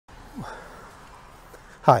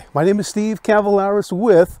Hi, my name is Steve Cavalaris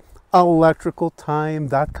with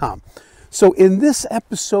electricaltime.com. So in this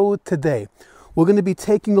episode today, we're going to be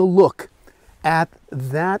taking a look at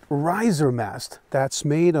that riser mast that's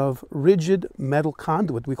made of rigid metal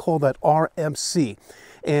conduit. We call that RMC.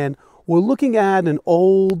 And we're looking at an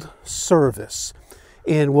old service.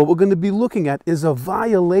 And what we're going to be looking at is a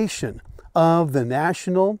violation of the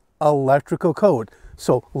National Electrical Code.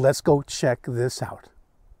 So let's go check this out.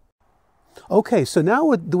 Okay, so now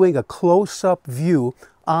we're doing a close-up view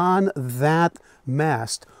on that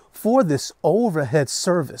mast for this overhead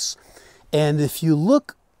service. And if you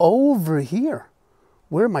look over here,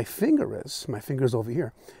 where my finger is over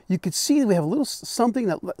here, you can see we have a little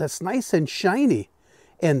something that's nice and shiny,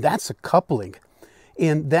 and that's a coupling.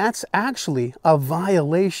 And that's actually a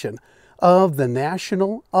violation of the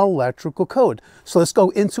National Electrical Code. So let's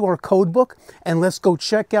go into our code book and let's go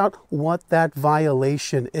check out what that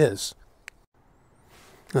violation is.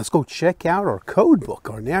 Let's go check out our code book,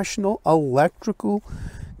 our National Electrical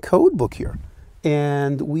Code book here.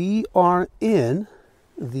 And we are in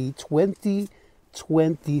the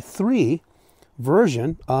 2023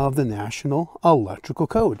 version of the National Electrical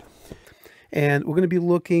Code. And we're going to be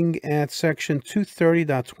looking at section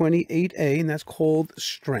 230.28a, and that's called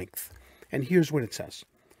strength. And here's what it says.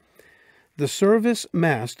 The service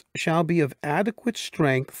mast shall be of adequate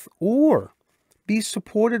strength or be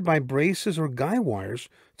supported by braces or guy wires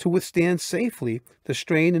to withstand safely the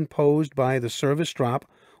strain imposed by the service drop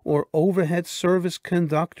or overhead service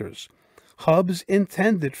conductors. Hubs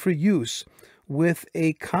intended for use with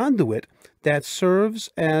a conduit that serves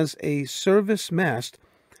as a service mast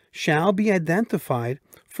shall be identified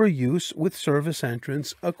for use with service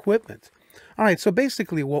entrance equipment. All right, so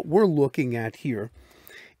basically what we're looking at here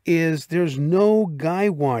is there's no guy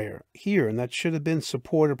wire here, and that should have been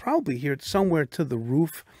supported probably here somewhere to the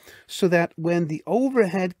roof, so that when the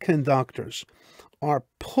overhead conductors are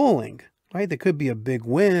pulling, right, there could be a big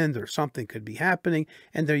wind or something could be happening,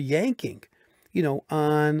 and they're yanking,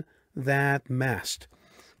 on that mast,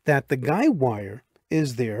 that the guy wire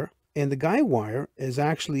is there, and the guy wire is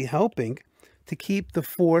actually helping to keep the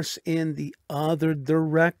force in the other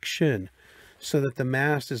direction so that the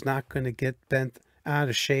mast is not going to get bent out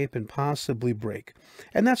of shape and possibly break.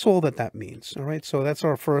 And that's all that means. All right, so that's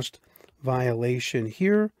our first violation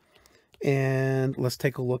here. And let's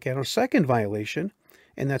take a look at our second violation,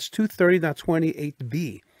 and that's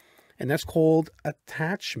 230.28b, and that's called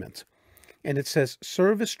attachment. And it says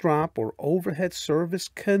service drop or overhead service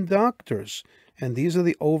conductors, and these are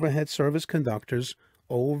the overhead service conductors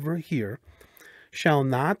over here, shall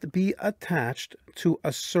not be attached to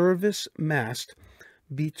a service mast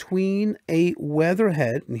between a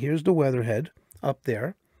weatherhead, and here's the weatherhead up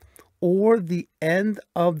there, or the end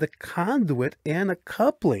of the conduit and a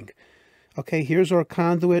coupling. Okay, here's our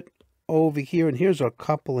conduit over here, and here's our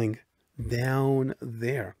coupling down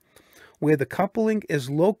there, where the coupling is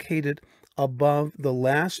located above the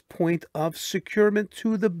last point of securement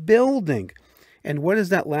to the building. And what is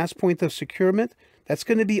that last point of securement? That's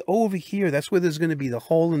going to be over here. That's where there's going to be the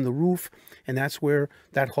hole in the roof, and that's where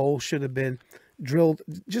that hole should have been drilled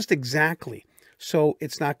just exactly, so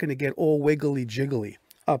it's not going to get all wiggly jiggly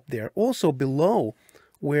up there. Also below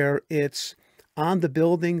where it's on the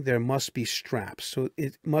building, there must be straps, so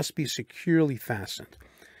it must be securely fastened.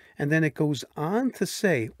 And then it goes on to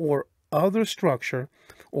say, or other structure,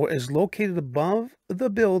 or is located above the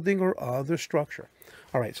building or other structure.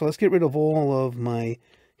 All right, so let's get rid of all of my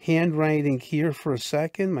handwriting here for a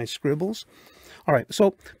second, my scribbles. All right,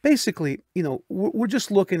 so basically, we're just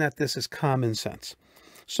looking at this as common sense.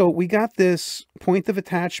 So we got this point of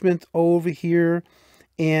attachment over here,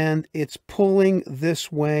 and it's pulling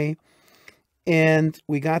this way, and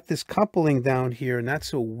we got this coupling down here, and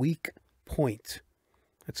that's a weak point.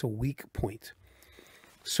 That's a weak point.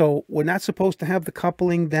 So we're not supposed to have the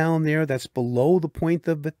coupling down there. That's below the point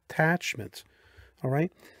of attachment. All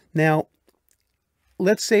right. Now,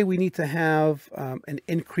 let's say we need to have an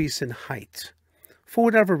increase in height. For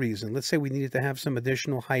whatever reason, let's say we needed to have some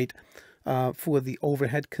additional height for the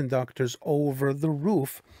overhead conductors over the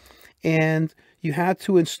roof, and you had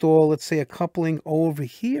to install, let's say, a coupling over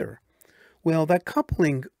here. Well, that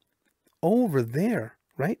coupling over there,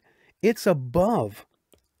 right, it's above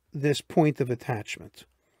this point of attachment,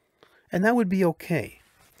 and that would be okay.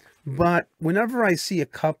 But whenever I see a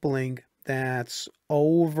coupling that's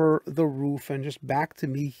over the roof, and just back to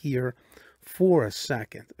me here for a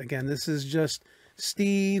second, again, this is just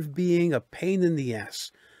Steve being a pain in the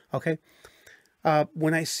ass, okay?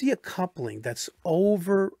 When I see a coupling that's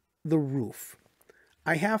over the roof,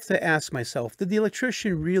 I have to ask myself, did the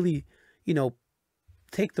electrician really,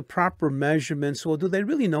 take the proper measurements, or do they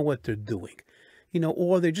really know what they're doing?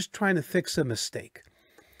 Or they're just trying to fix a mistake.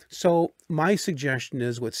 So my suggestion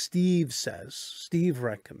is what Steve says, Steve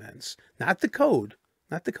recommends, not the code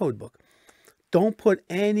book. Don't put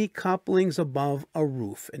any couplings above a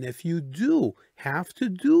roof. And if you do have to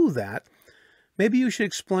do that, maybe you should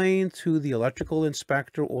explain to the electrical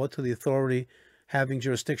inspector or to the authority having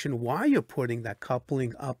jurisdiction why you're putting that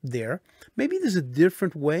coupling up there. Maybe there's a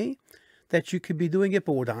different way that you could be doing it,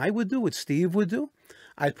 but what I would do, what Steve would do,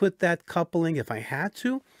 I'd put that coupling, if I had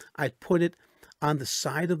to, I'd put it on the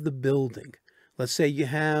side of the building. Let's say you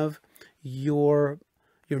have your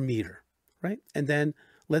meter, right? And then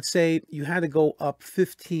let's say you had to go up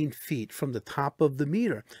 15 feet from the top of the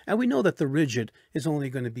meter. And we know that the rigid is only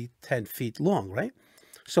going to be 10 feet long, right?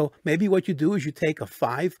 So maybe what you do is you take a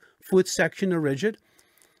 5-foot section of rigid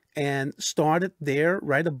and start it there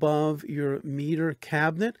right above your meter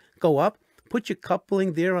cabinet, go up, put your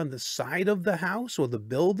coupling there on the side of the house or the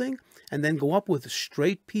building, and then go up with a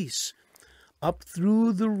straight piece up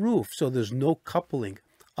through the roof. So there's no coupling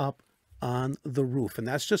up on the roof. And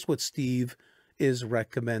that's just what Steve is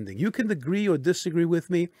recommending. You can agree or disagree with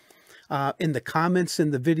me in the comments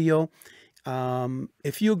in the video.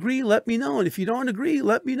 If you agree, let me know. And if you don't agree,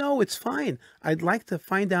 let me know. It's fine. I'd like to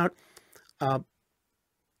find out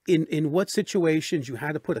in what situations you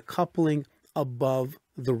had to put a coupling above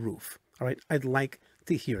the roof. All right. I'd like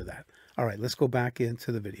to hear that. All right. Let's go back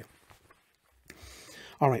into the video.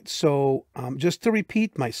 All right. So just to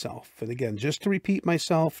repeat myself, and again, just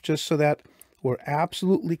so that we're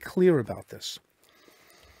absolutely clear about this.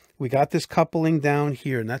 We got this coupling down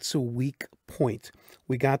here, and that's a weak point.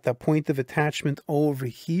 We got that point of attachment over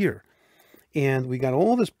here, and we got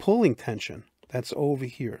all this pulling tension that's over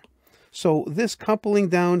here. So this coupling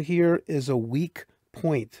down here is a weak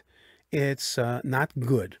point. It's not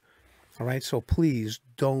good. All right, so please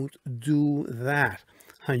don't do that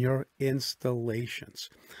on your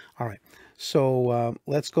installations. All right, so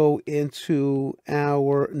let's go into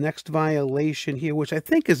our next violation here, which I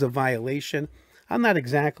think is a violation. I'm not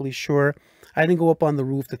exactly sure. I didn't go up on the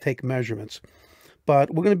roof to take measurements,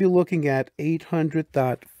 but we're going to be looking at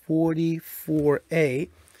 800.44a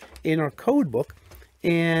in our code book.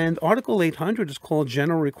 And Article 800 is called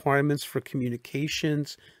General Requirements for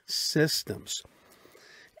Communications Systems.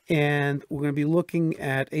 And we're going to be looking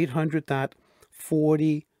at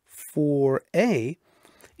 800.44a,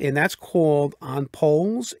 and that's called on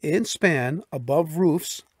poles in span above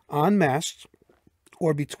roofs, on masts,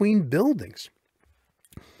 or between buildings.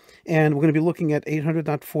 And we're going to be looking at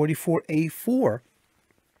 800.44a4,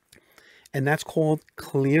 and that's called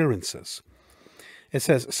clearances. It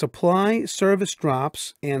says supply service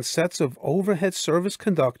drops and sets of overhead service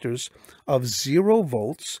conductors of 0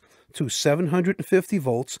 volts to 750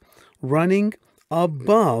 volts running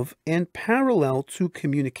above and parallel to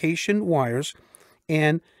communication wires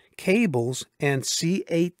and cables and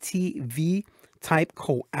CATV type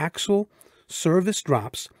coaxial service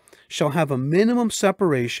drops shall have a minimum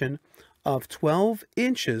separation of 12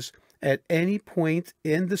 inches at any point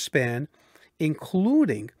in the span,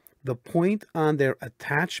 including the point on their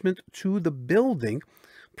attachment to the building,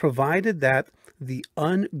 provided that the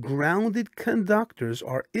ungrounded conductors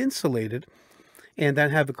are insulated and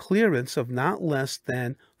that have a clearance of not less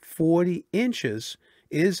than 40 inches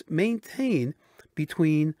is maintained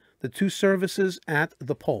between the two services at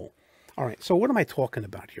the pole. All right, so what am I talking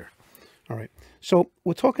about here? All right, so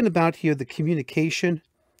we're talking about here the communication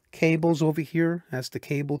cables over here. That's the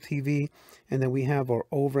cable TV. And then we have our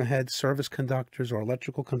overhead service conductors or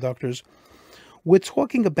electrical conductors. We're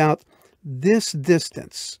talking about this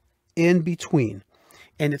distance in between.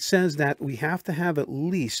 And it says that we have to have at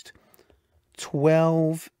least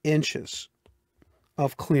 12 inches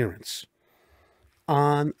of clearance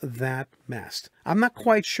on that mast. I'm not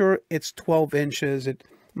quite sure it's 12 inches.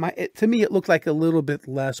 To me, it looked like a little bit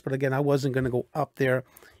less, but again, I wasn't going to go up there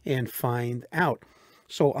and find out.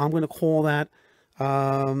 So I'm going to call that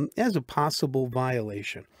as a possible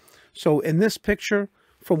violation. So in this picture,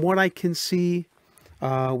 from what I can see,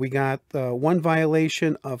 we got one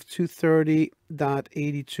violation of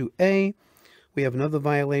 230.82a. We have another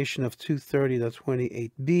violation of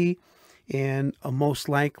 230.28b, and a most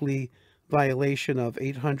likely violation of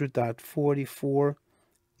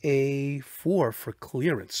 800.44a4 for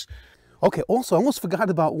clearance. Okay, also, I almost forgot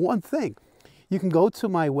about one thing. You can go to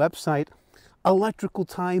my website,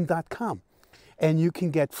 electricaltime.com, and you can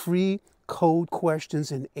get free code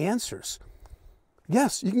questions and answers.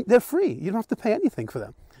 Yes, they're free. You don't have to pay anything for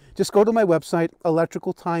them. Just go to my website,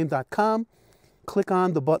 electricaltime.com, click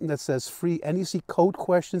on the button that says free NEC code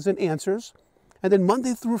questions and answers, and then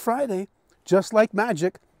Monday through Friday, just like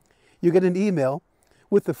magic, you get an email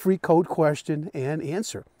with the free code question and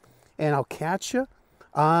answer. And I'll catch you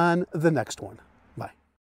on the next one.